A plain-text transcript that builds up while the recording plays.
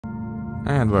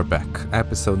And we're back.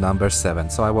 Episode number 7.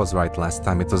 So I was right last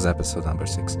time, it was episode number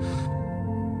 6.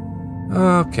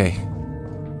 Okay.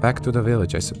 Back to the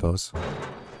village, I suppose.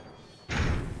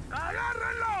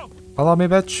 Follow me,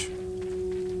 bitch.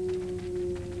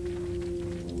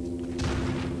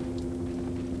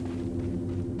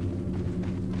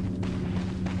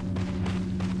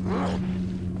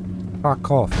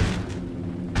 Fuck off.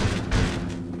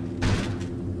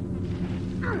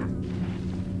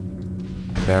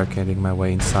 Barricading my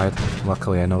way inside.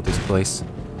 Luckily I know this place.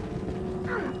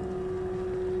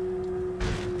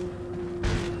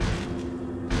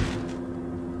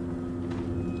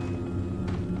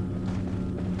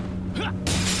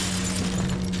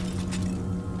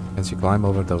 Can she climb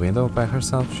over the window by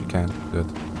herself? She can. Good.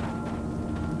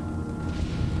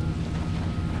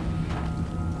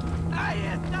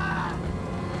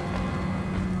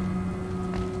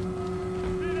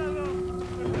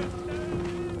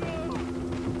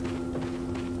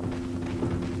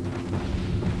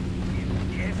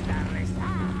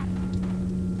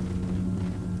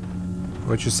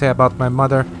 What'd you say about my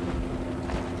mother?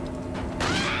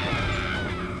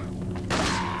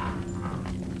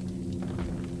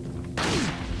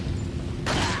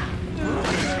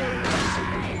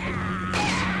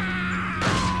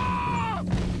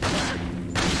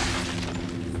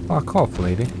 Fuck off,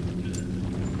 lady.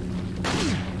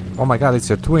 Oh my god, it's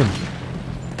your twin.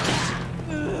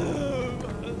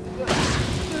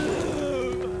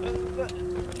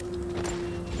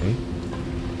 Okay.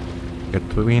 Your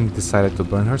twin decided to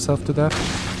burn herself to death.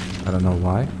 I don't know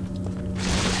why.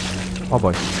 Oh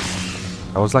boy.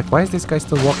 I was like, why is this guy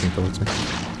still walking towards me?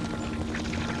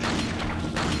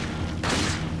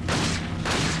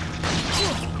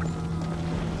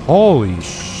 Holy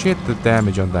shit, the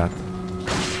damage on that.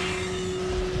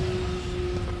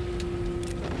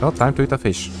 Well, time to eat a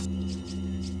fish.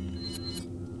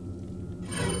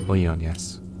 Leon,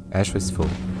 yes. Ash is full.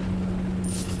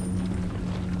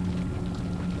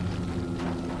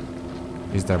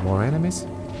 Is there more enemies?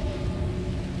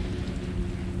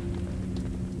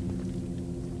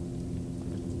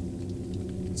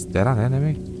 Is that an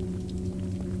enemy?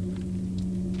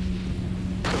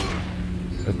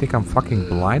 Do you think I'm fucking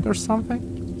blind or something?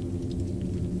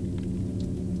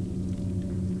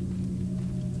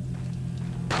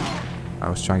 I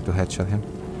was trying to headshot him.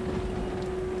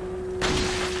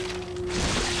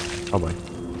 Oh boy.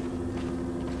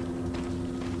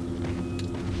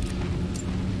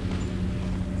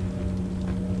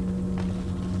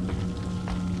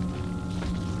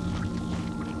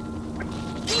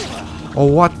 Oh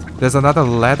what? There's another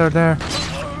ladder there?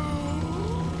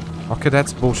 Okay,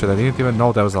 that's bullshit. I didn't even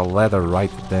know there was a ladder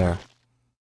right there.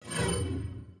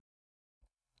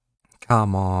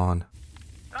 Come on.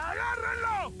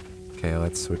 Okay,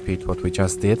 let's repeat what we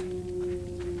just did.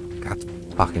 God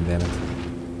fucking damn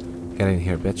it. Get in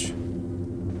here, bitch.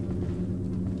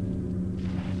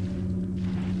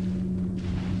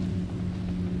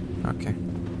 Okay.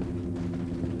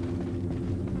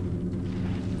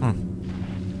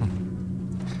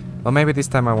 Well, maybe this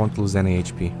time I won't lose any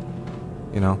HP.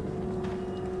 You know?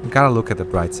 You gotta look at the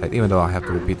bright side, even though I have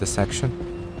to repeat the section.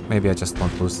 Maybe I just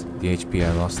won't lose the HP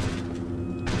I lost.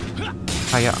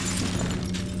 Hiya.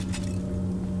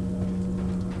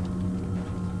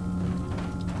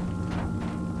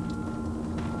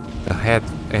 The head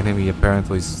enemy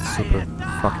apparently is super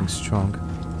fucking strong.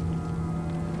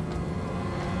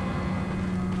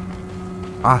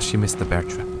 Ah, she missed the bear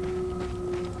trap.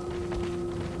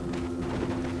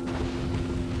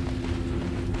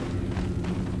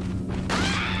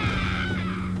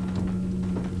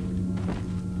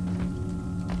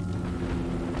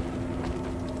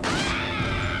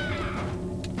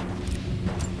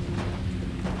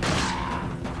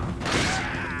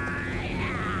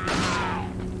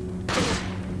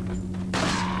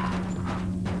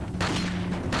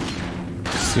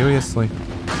 Seriously?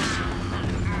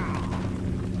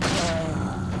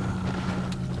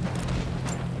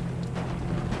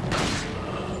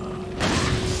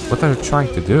 What are you trying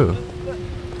to do?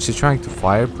 Is she trying to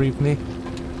fire-breathe me?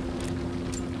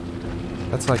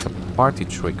 That's like a party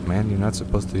trick, man. You're not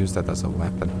supposed to use that as a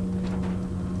weapon.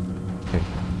 Okay.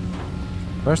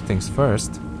 First things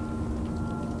first.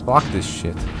 Block this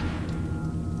shit.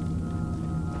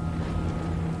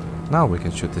 Now we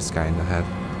can shoot this guy in the head.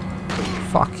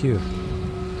 Fuck you.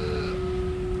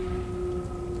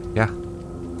 Yeah.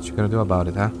 What you gonna do about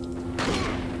it, huh?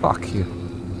 Fuck you.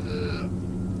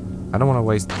 I don't wanna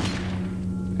waste...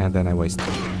 And then I wasted.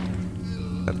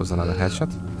 That was another headshot.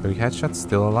 3 headshots,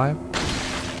 still alive.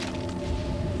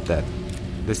 Dead.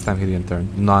 This time he didn't turn.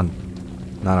 None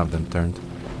of them turned.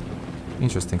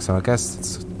 Interesting, so I guess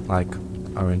it's like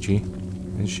RNG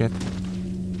and shit.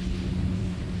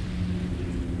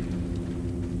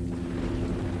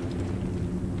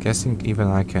 Guessing even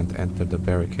I can't enter the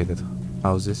barricaded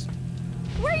houses.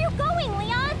 Where are you going,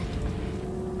 Leon?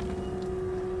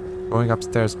 Going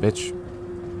upstairs, bitch.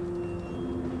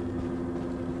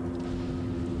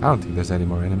 I don't think there's any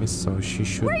more enemies, so she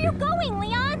should Where are you be. going,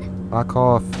 Leon? Fuck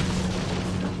off.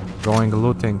 Going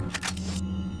looting.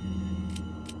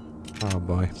 Oh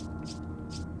boy.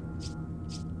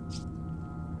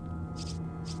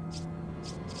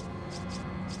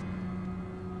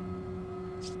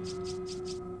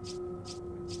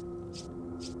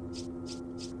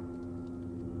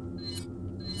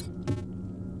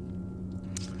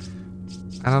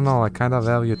 I don't know, I kind of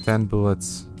value 10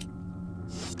 bullets.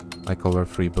 Like over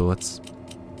 3 bullets.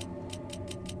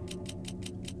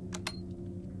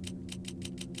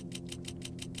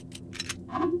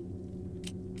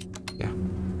 Yeah.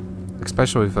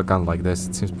 Especially with a gun like this,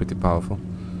 it seems pretty powerful.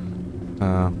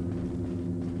 Where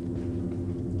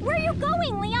are you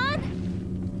going,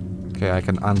 Leon? Okay, I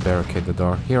can unbarricade the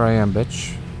door. Here I am,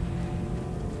 bitch.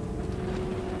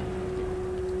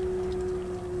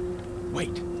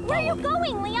 Wait. Where are you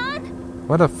going, Leon?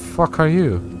 What the fuck are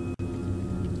you?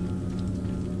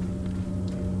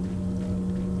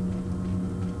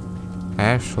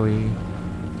 Ashley...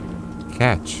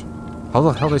 Catch. How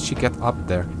the hell did she get up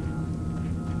there?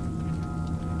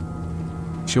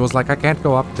 She was like, I can't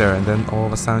go up there, and then all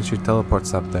of a sudden she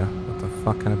teleports up there. What the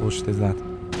fuck kind of bullshit is that?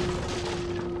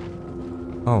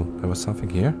 Oh, there was something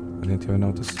here? I didn't even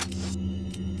notice.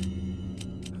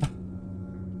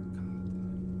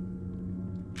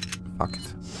 Fuck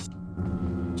it.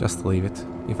 Just leave it.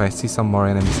 If I see some more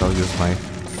enemies, I'll use my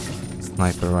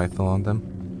sniper rifle on them.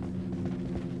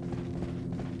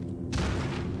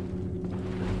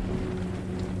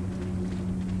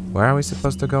 Where are we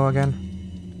supposed to go again?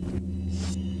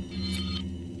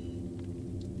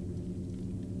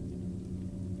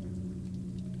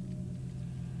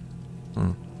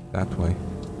 That way.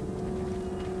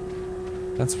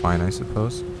 That's fine, I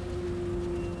suppose.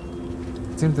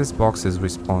 It seems this box is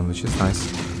respawn, which is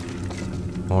nice.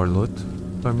 More loot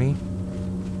for me.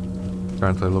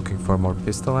 Currently looking for more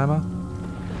pistol ammo.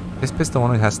 This pistol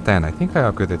only has 10. I think I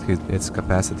upgraded its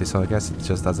capacity, so I guess it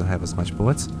just doesn't have as much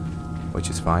bullets, which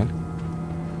is fine.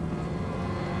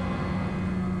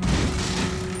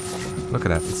 Look at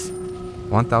that, it's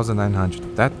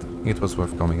 1,900. That, it was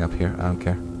worth coming up here, I don't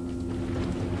care.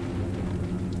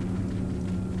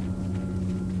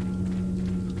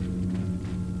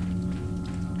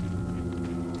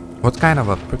 What kind of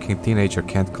a freaking teenager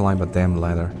can't climb a damn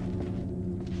ladder?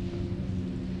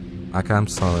 Like, I'm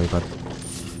sorry, but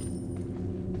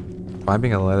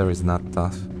climbing a ladder is not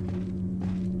tough.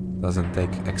 Doesn't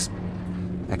take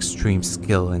extreme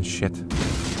skill and shit.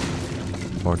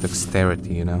 Or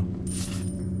dexterity, you know?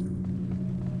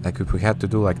 Like, if we had to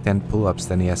do like 10 pull-ups,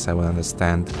 then yes, I would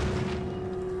understand.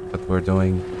 But we're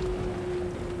doing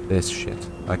this shit.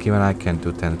 Like, even I can't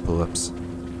do 10 pull-ups.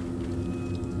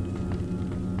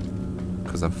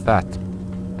 Because I'm fat.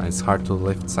 And it's hard to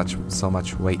lift so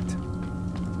much weight.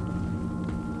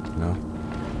 You know?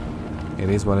 It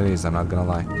is what it is, I'm not gonna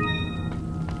lie.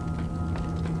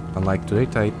 Unlike to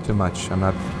eat, I eat too much. I'm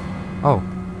not... Oh!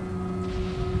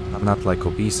 I'm not like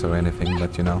obese or anything,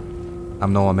 but you know.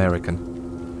 I'm no American.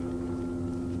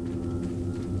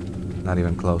 Not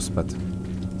even close, but...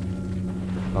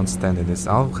 Don't stand in this.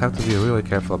 I'll have to be really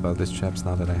careful about these traps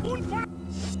now that I...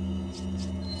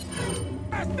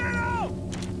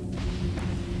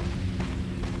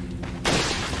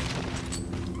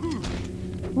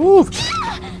 Move!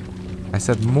 I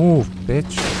said move,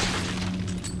 bitch.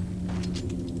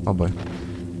 Oh boy.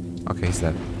 Okay, he's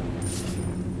dead.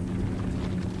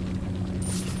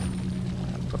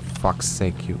 For fuck's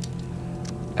sake, you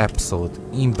absolute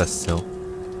imbecile.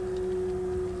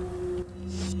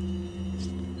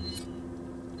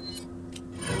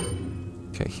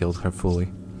 Okay, healed her fully.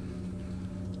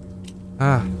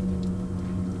 Ah.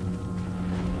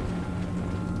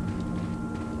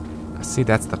 See,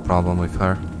 that's the problem with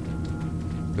her.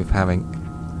 With having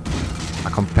a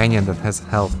companion that has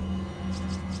health.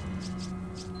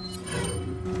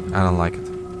 I don't like it.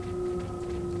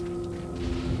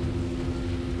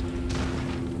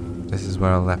 This is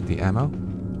where I left the ammo.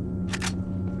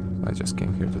 I just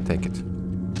came here to take it.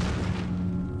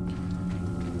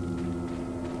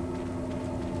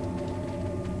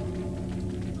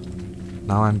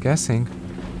 Now I'm guessing.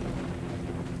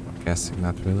 Guessing,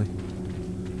 not really.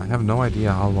 I have no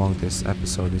idea how long this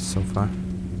episode is so far.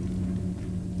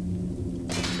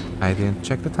 I didn't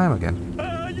check the time again.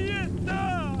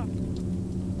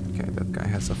 Okay, that guy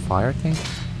has a fire thing.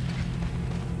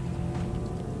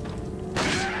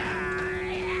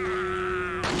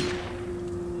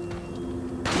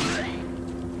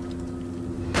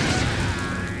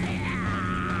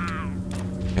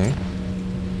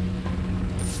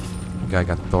 Guy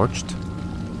got torched.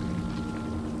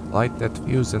 Light that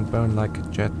fuse and burn like a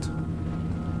jet.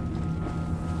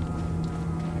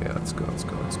 Okay, let's go, let's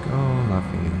go, let's go.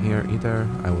 Nothing in here either.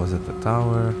 I was at the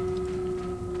tower.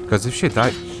 Because if she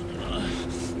died...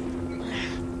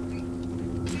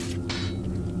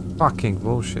 Fucking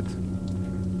bullshit.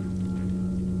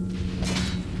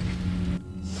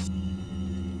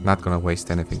 Not gonna waste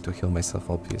anything to heal myself,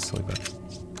 obviously, but...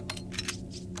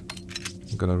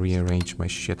 I'm gonna rearrange my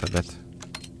shit a bit.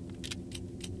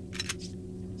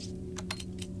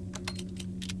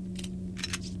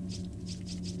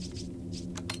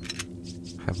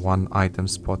 Have one item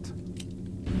spot.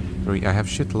 3. I have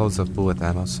shitloads of bullet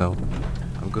ammo, so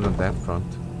I'm good on that front.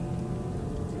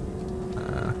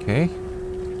 Okay.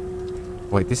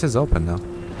 Wait, this is open now.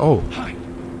 Oh!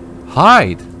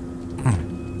 Hide!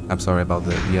 I'm sorry about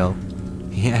the yell.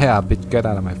 Yeah, bitch, get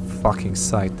out of my fucking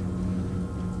sight.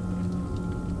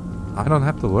 I don't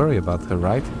have to worry about her,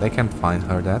 right? They can find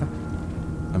her there.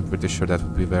 I'm pretty sure that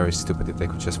would be very stupid if they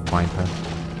could just find her.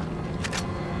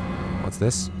 What's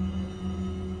this?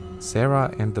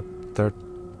 Sarah and the third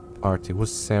party.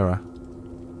 Who's Sarah?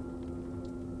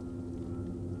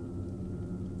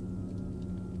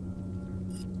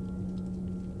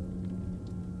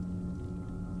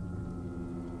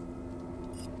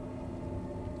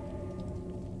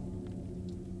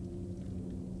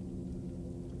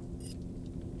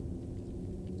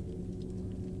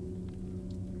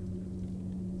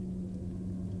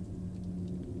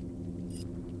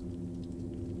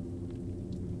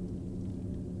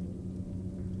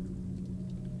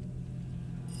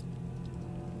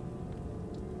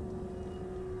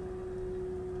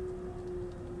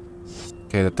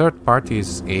 Okay, the third party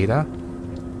is Ada.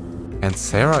 And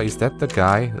Sarah, is that the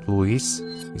guy? Luis?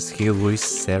 Is he Luis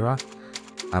Sarah?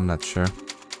 I'm not sure.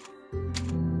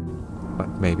 But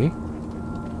maybe.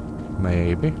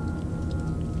 Maybe.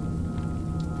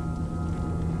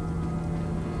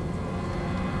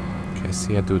 Okay, I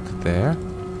see a dude there.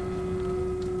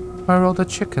 Where are all the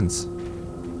chickens?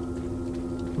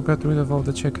 Who got rid of all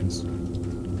the chickens?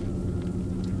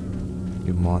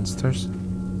 You monsters.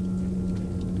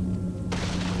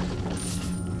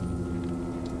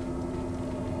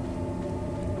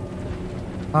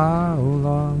 How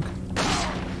long?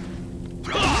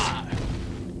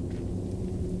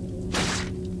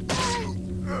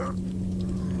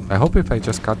 I hope if I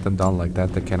just cut them down like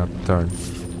that, they cannot turn.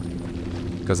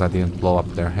 Because I didn't blow up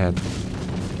their head.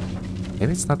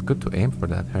 Maybe it's not good to aim for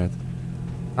that head.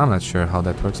 I'm not sure how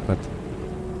that works, but...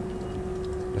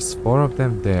 There's 4 of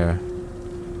them there.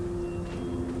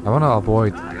 I wanna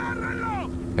avoid...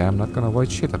 Okay, I'm not gonna avoid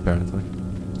shit apparently.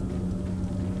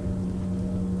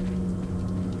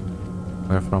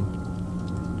 Where from?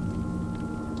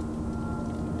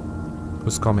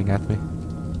 Who's coming at me?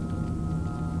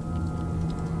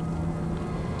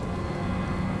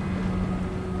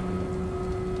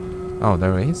 Oh,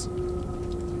 there he is.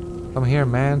 Come here,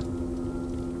 man.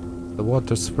 The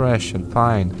water's fresh and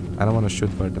fine. I don't want to shoot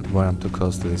where I'm too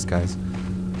close to these guys.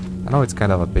 I know it's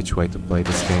kind of a bitch way to play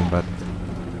this game, but...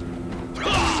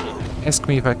 Ask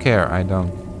me if I care, I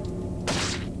don't.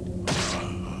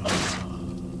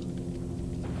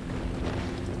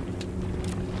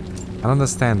 I don't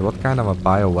understand what kind of a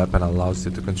bioweapon allows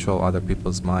you to control other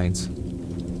people's minds.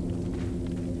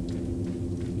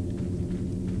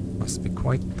 Must be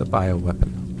quite the bioweapon.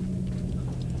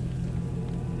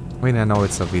 I mean, I know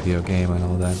it's a video game and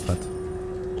all that, but...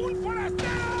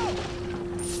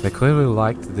 They clearly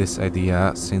liked this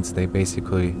idea since they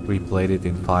basically replayed it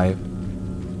in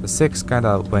 5. The 6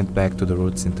 kinda went back to the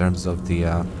roots in terms of the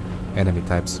enemy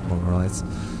types, more or less.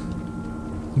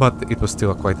 But it was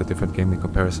still quite a different game in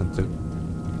comparison to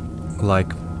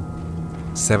like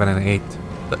 7 and 8.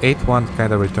 The 8th one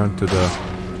kind of returned to the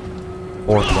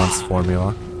 4th one's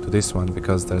formula, to this one,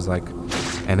 because there's like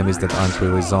enemies that aren't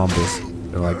really zombies.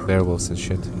 They're like werewolves and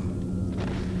shit.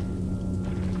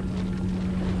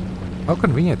 How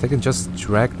convenient, I can just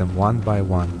drag them one by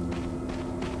one.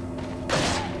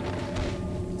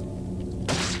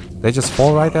 They just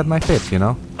fall right at my feet, you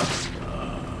know?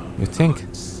 You think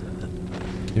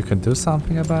you can do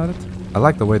something about it? I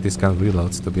like the way this gun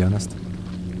reloads, to be honest.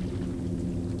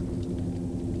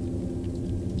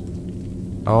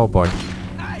 Oh boy.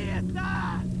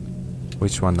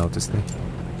 Which one noticed me?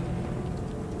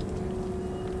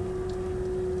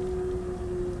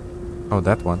 Oh,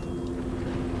 that one.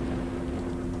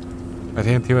 I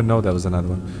didn't even know there was another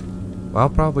one. Well, I'll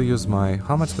probably use my...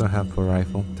 How much do I have for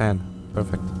rifle? 10.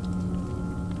 Perfect.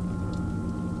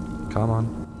 Come on.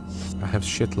 I have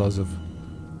shitloads of...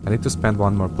 I need to spend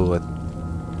one more bullet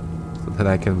so that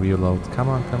I can reload. Come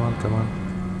on, come on, come on.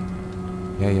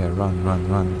 Yeah, run, run,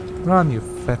 run. Run, you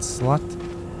fat slut.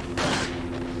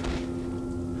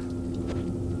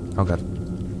 Oh god.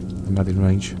 I'm not in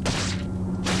range.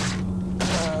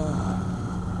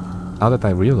 Now that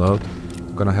I reload,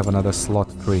 I'm gonna have another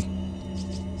slot 3.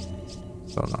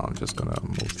 So now I'm just gonna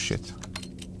move shit.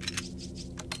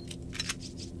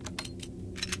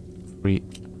 Free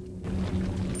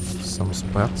some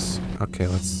spots. Okay,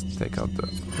 let's take out the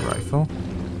rifle.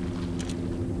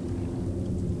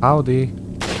 Howdy.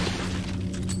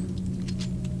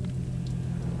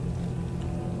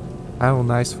 How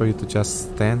nice for you to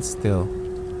just stand still.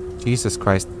 Jesus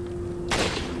Christ.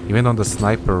 Even on the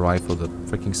sniper rifle, the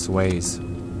freaking sways.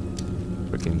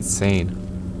 Freaking insane.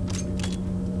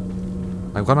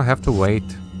 I'm gonna have to wait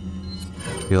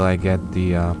till I get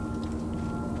the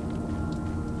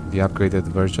upgraded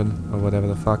version or whatever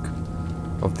the fuck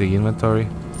of the inventory.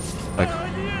 Like,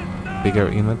 bigger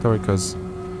inventory, because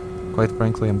quite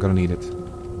frankly, I'm gonna need it.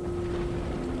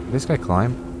 Can this guy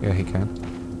climb? Yeah, he can.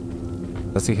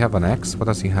 Does he have an axe? What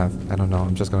does he have? I don't know.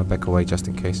 I'm just gonna back away just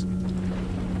in case.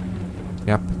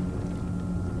 Yep.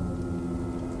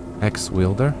 Axe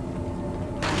wielder.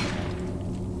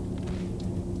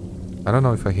 I don't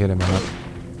know if I hit him or not.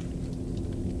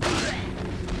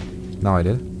 No, I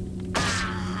did.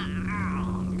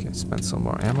 Okay, spend some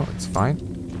more ammo. It's fine.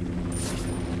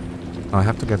 Now I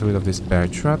have to get rid of these bear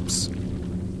traps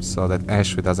so that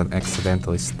Ashley doesn't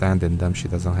accidentally stand in them. She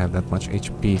doesn't have that much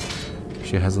HP.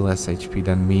 She has less HP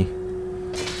than me,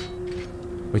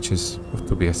 which is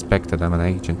to be expected. I'm an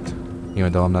agent,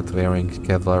 even though I'm not wearing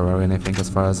Kevlar or anything as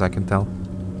far as I can tell.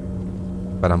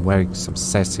 But I'm wearing some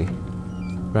sassy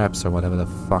straps or whatever the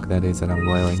fuck that is that I'm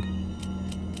wearing.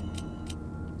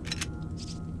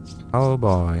 Oh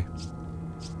boy.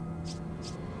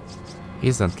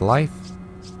 Isn't life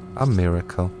a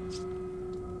miracle?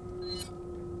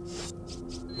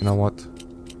 You know what?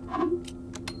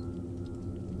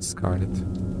 Discard it.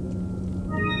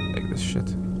 Take this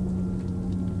shit.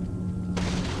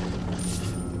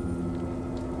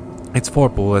 It's 4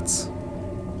 bullets.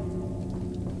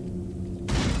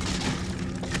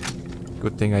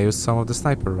 Good thing I used some of the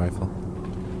sniper rifle.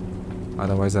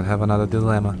 Otherwise I'd have another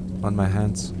dilemma on my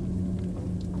hands.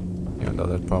 Even though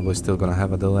they're probably still gonna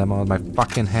have a dilemma on my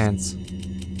fucking hands.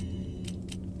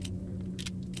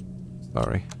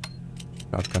 Sorry.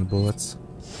 Shotgun bullets.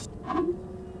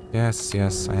 Yes,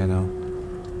 yes, I know.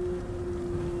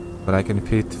 But I can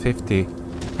fit 50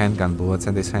 handgun bullets,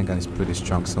 and this handgun is pretty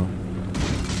strong, so...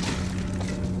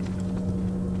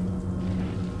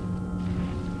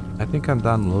 I think I'm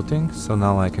done looting, so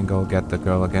now I can go get the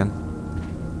girl again.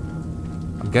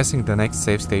 I'm guessing the next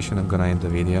save station I'm gonna end the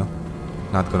video.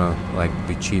 Not gonna, like,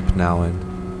 be cheap now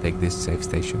and take this save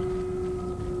station.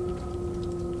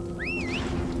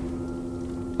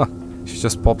 Huh, she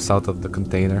just pops out of the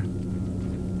container.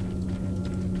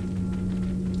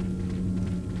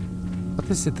 What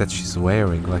is it that she's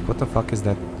wearing? Like, what the fuck is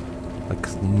that,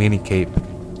 like, mini cape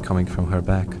coming from her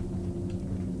back?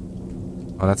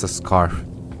 Oh, that's a scarf.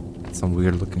 Some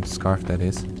weird looking scarf that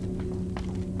is.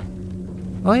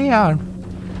 Leon!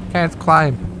 Can't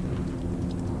climb.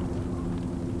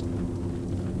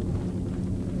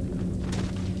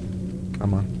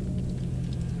 Come on.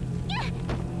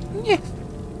 Yeah.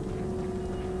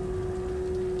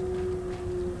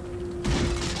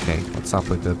 Okay, what's up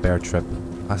with the bear trap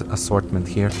assortment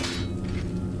here?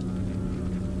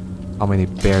 How many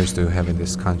bears do you have in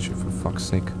this country, for fuck's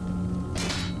sake?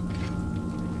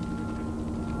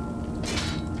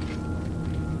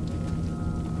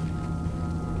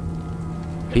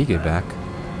 Piggyback?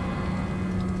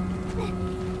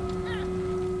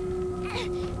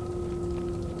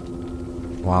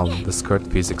 Wow, the skirt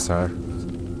physics are...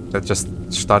 that just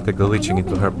started glitching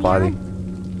into her body.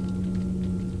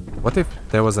 What if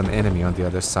there was an enemy on the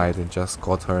other side and just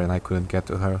caught her and I couldn't get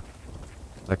to her?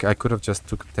 Like, I could have just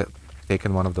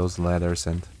taken one of those ladders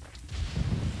and...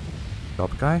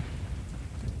 Top guy?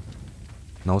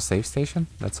 No save station?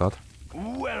 That's odd.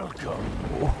 Welcome.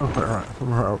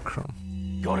 Welcome.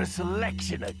 Got a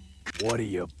selection of... What are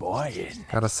you buying?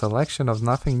 Got a selection of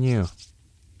nothing new.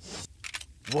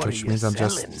 What Which are means you I'm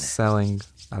selling? just selling...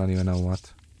 I don't even know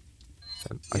what.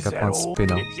 I Is got that one all?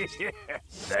 Spino.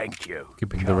 Thank you.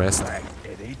 Keeping the Come rest. back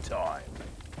anytime.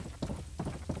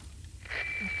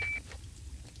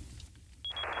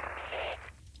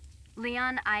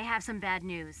 Leon, I have some bad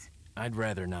news. I'd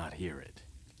rather not hear it.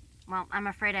 Well, I'm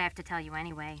afraid I have to tell you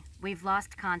anyway. We've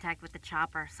lost contact with the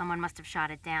chopper. Someone must have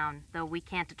shot it down, though we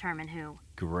can't determine who.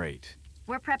 Great.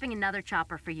 We're prepping another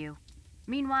chopper for you.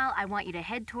 Meanwhile, I want you to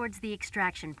head towards the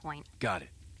extraction point. Got it.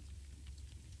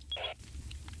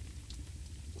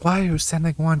 Why are you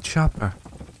sending one chopper?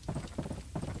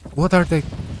 What are they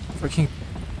freaking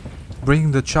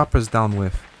bringing the choppers down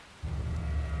with?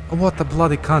 What a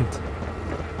bloody cunt.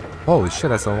 Holy shit,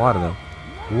 that's a lot of them.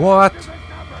 What?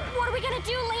 What are we gonna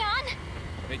do, Leon?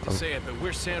 Hate to say it, but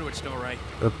we're sandwiched all right.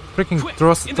 The freaking Quick,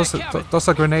 in that cabin. toss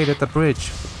a grenade at the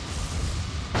bridge.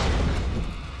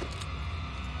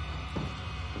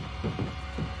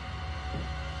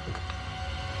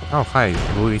 Oh, hi,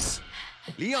 Luis.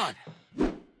 Leon!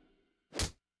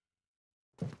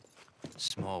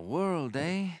 Small world,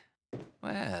 eh?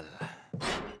 Well,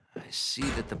 I see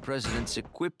that the president's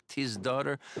equipped his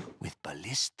daughter with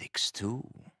ballistics, too.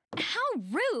 How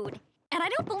rude! And I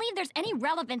don't believe there's any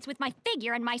relevance with my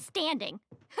figure and my standing.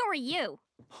 Who are you?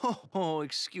 Oh,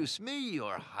 excuse me,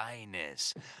 Your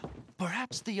Highness.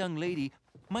 Perhaps the young lady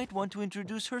might want to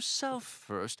introduce herself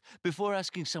first before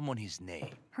asking someone his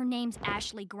name. Her name's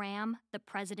Ashley Graham, the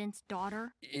president's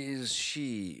daughter. Is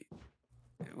she...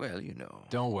 well, you know...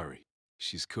 Don't worry.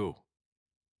 She's cool.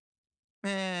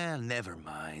 Never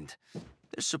mind.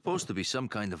 There's supposed to be some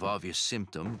kind of obvious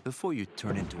symptom before you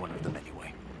turn into one of them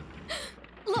anyway.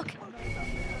 Look!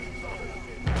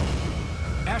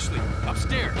 Ashley,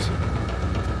 upstairs.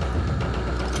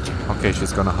 Okay,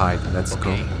 she's gonna hide. That's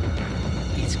cool. Okay.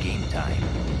 It's game time.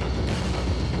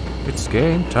 It's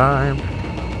game time.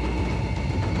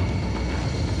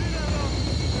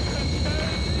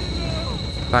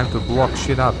 Time to block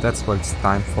shit up. That's what it's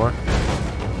time for.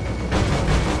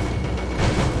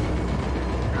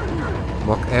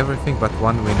 Block everything but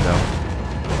one window.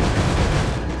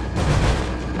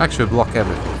 Actually, block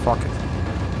everything. Fuck it.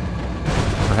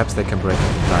 Perhaps they can break it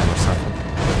in time or something.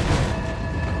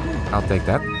 I'll take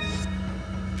that.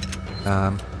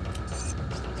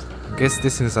 Guess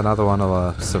this is another one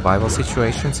of survival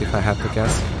situations, if I had to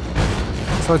guess.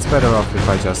 So it's better off if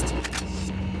I just...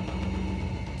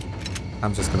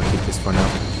 I'm just gonna keep this for now.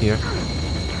 Here.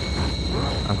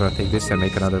 I'm gonna take this and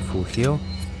make another full heal.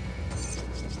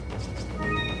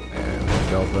 There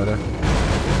we go, brother.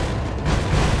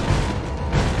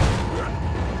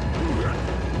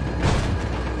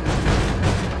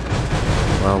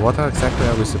 Well, what exactly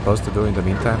are we supposed to do in the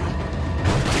meantime?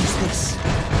 Use this.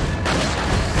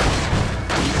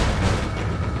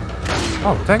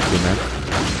 Oh, thank you, man.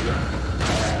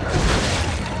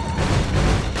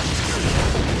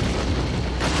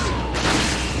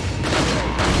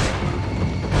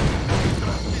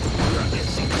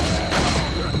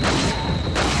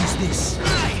 Use this.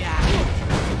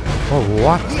 Oh,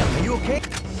 what? Are you okay?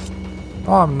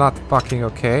 Oh, I'm not fucking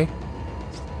okay.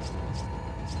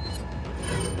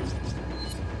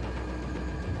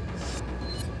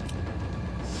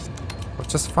 What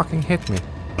just fucking hit me?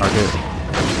 Are they...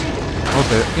 Oh,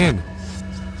 they're in.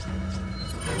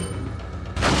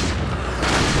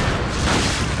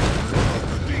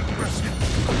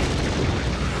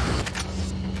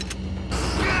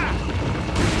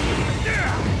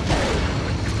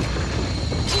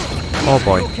 Oh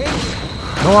boy.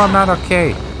 No, I'm not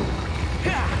okay.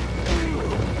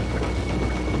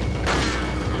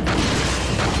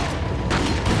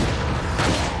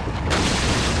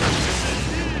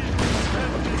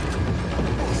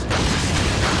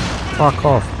 Fuck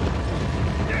off.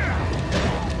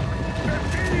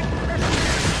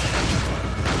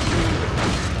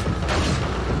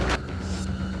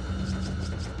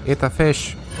 Eat a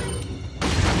fish.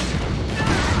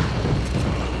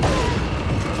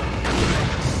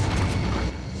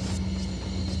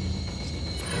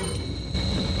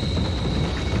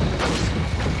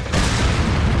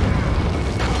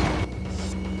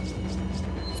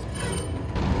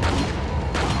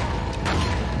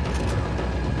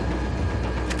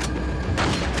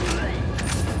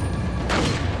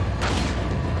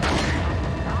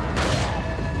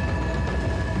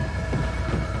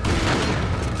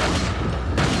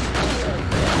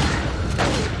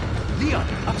 Leon,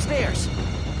 upstairs.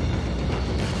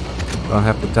 Don't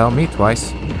have to tell me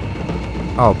twice.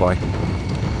 Oh boy.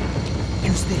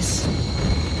 Use this.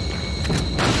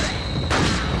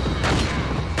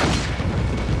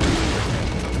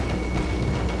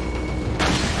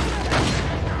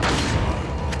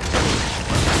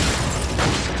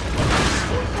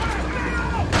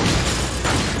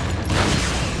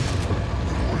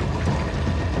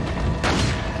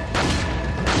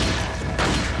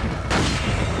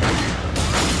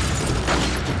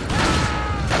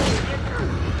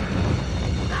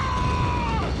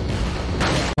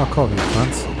 Fuck off, you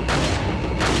cunts.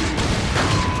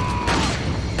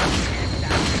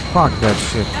 Fuck that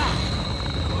shit.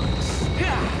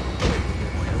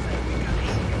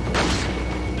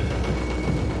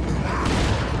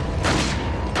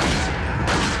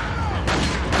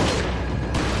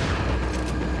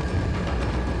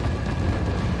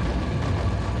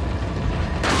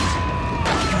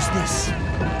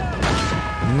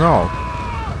 No.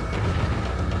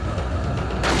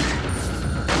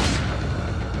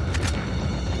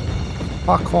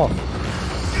 Fuck off.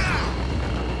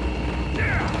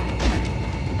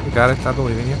 You got it, I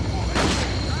believe in you.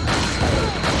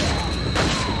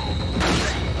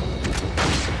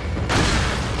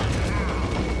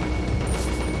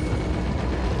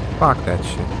 Fuck that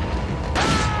shit.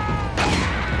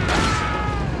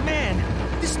 Man,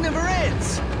 this never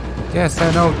ends. Yes,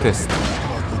 I noticed.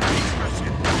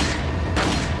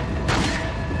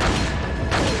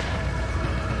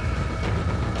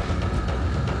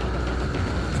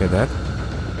 Okay, that.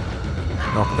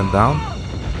 Knock them down.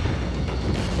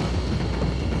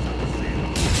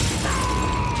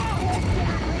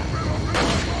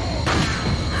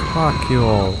 Fuck you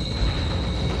all.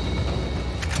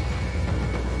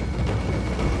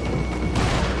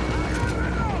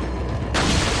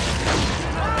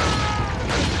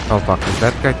 Oh fuck, is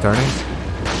that guy turning?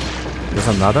 There's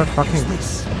another fucking...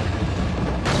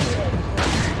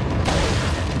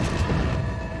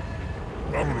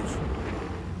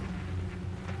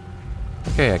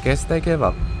 Okay, I guess they gave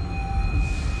up.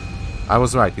 I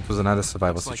was right, it was another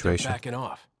survival Looks like situation. they're backing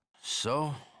off.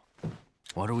 So,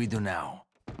 what do we do now?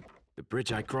 The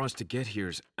bridge I crossed to get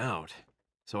here's out.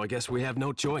 So I guess we have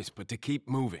no choice but to keep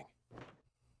moving.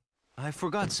 I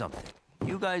forgot something.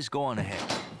 You guys go on ahead.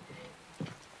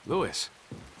 Louis.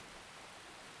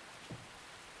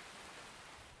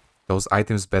 Those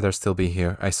items better still be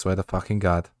here, I swear to fucking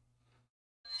god.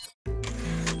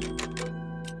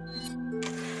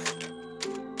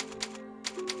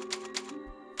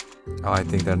 Oh, I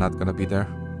think they're not gonna be there.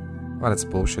 Well, that's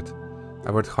bullshit.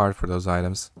 I worked hard for those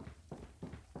items.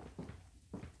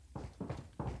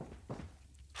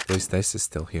 At least this is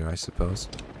still here, I suppose.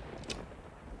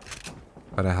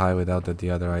 But I highly doubt that the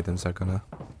other items are gonna...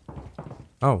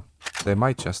 Oh, they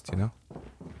might just, you know.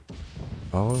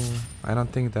 Oh, I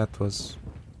don't think that was...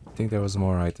 I think there was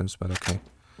more items, but okay.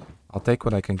 I'll take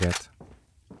what I can get.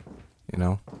 You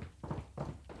know.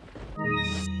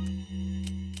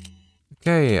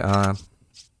 Okay,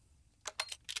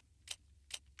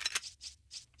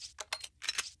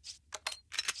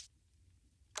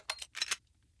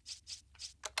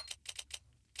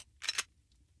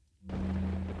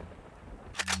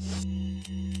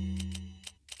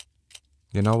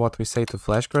 you know what we say to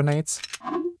flash grenades?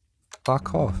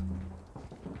 Fuck off.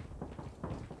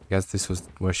 Guess this was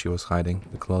where she was hiding,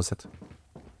 the closet.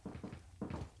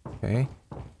 Okay.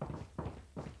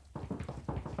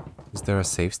 Is there a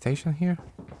save station here?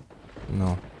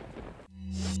 No.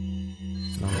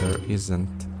 No, there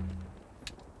isn't.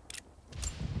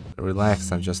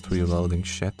 Relax, I'm just reloading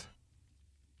shit.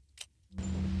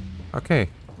 Okay.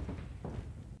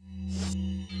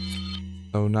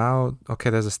 So now, okay,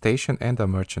 there's a station and a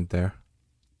merchant there.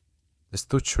 There's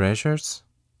 2 treasures.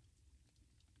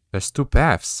 There's 2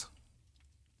 paths.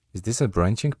 Is this a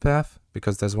branching path?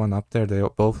 Because there's one up there, they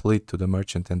both lead to the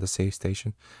merchant and the save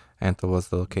station and towards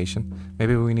the location.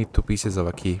 Maybe we need 2 pieces of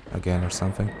a key again or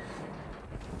something.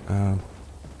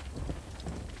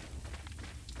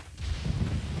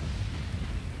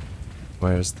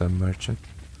 Where's the merchant?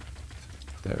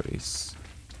 There is.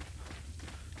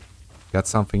 Got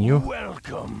something new?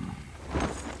 Welcome.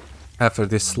 After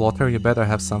this slaughter, you better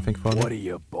have something for me. What are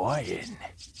you buying?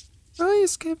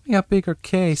 Please give me a bigger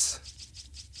case.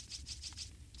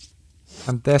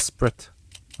 I'm desperate.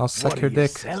 I'll suck your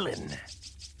dick. Selling?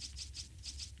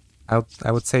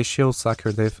 I would say she'll suck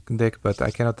her dick, but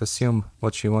I cannot assume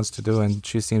what she wants to do, and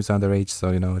she seems underage,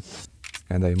 so you know, it's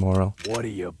kinda immoral. What are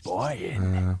you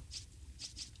buying?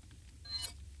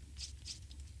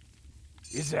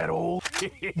 Is that all?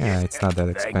 Yeah, it's not that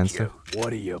expensive.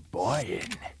 What are you buying?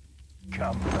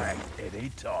 Come back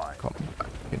anytime. Come back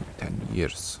in 10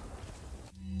 years.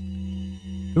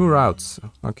 2 routes,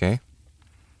 okay.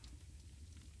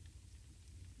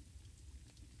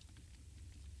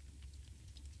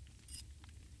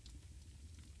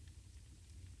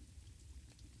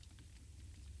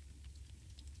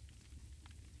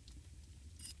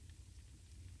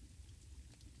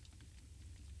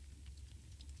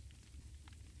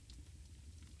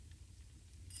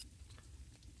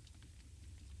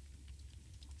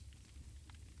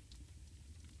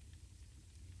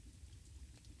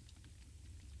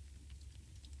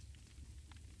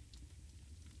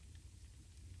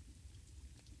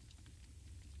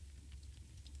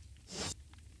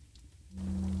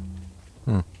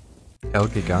 El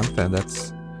Gigante,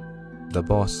 that's the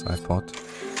boss, I thought.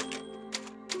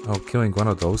 Oh, killing one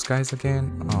of those guys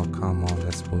again? Oh, come on,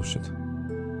 that's bullshit.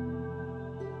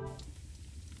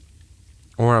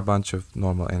 Or a bunch of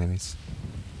normal enemies.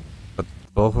 But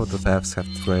both of the paths have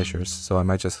treasures, so I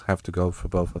might just have to go for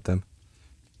both of them.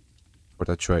 For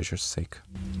the treasure's sake.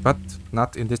 But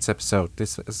not in this episode.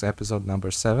 This is episode number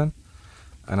 7.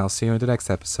 And I'll see you in the next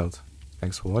episode.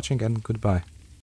 Thanks for watching and goodbye.